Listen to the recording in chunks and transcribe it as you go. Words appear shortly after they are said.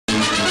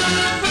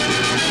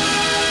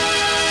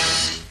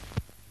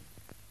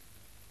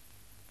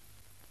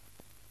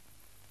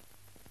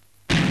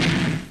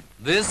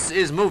This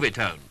is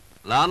Movietone.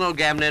 Lionel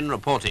Gamlin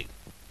reporting.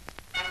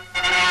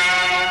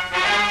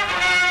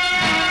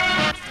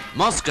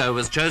 Moscow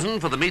was chosen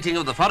for the meeting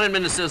of the foreign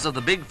ministers of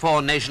the big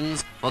four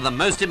nations for the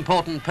most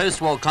important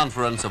post-war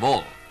conference of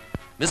all.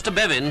 Mr.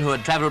 Bevin, who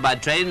had travelled by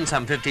train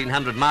some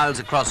 1,500 miles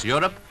across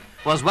Europe,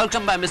 was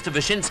welcomed by Mr.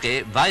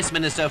 Wyszynski, Vice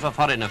Minister for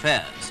Foreign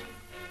Affairs.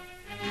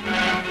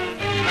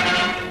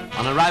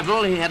 On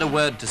arrival, he had a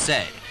word to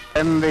say.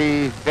 In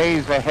the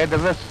days ahead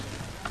of us,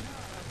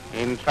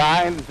 in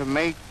trying to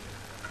make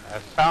a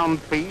sound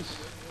peace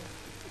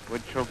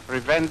which will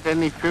prevent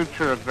any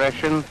future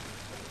aggression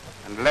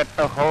and let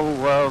the whole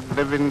world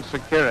live in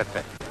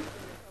security.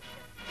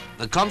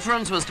 The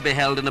conference was to be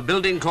held in a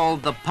building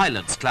called the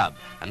Pilots Club,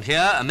 and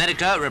here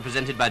America,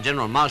 represented by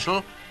General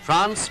Marshall,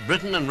 France,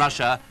 Britain and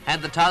Russia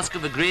had the task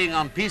of agreeing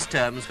on peace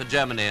terms for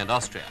Germany and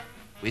Austria.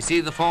 We see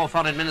the four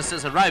foreign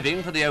ministers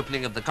arriving for the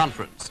opening of the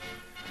conference.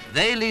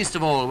 They least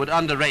of all would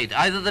underrate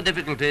either the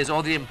difficulties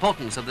or the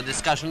importance of the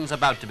discussions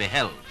about to be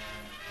held.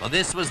 For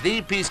this was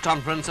the peace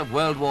conference of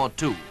World War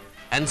II,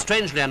 and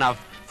strangely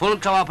enough, full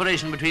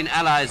cooperation between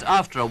allies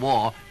after a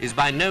war is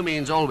by no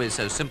means always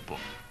so simple.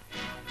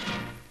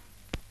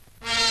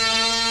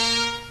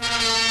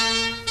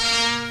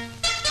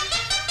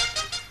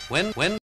 When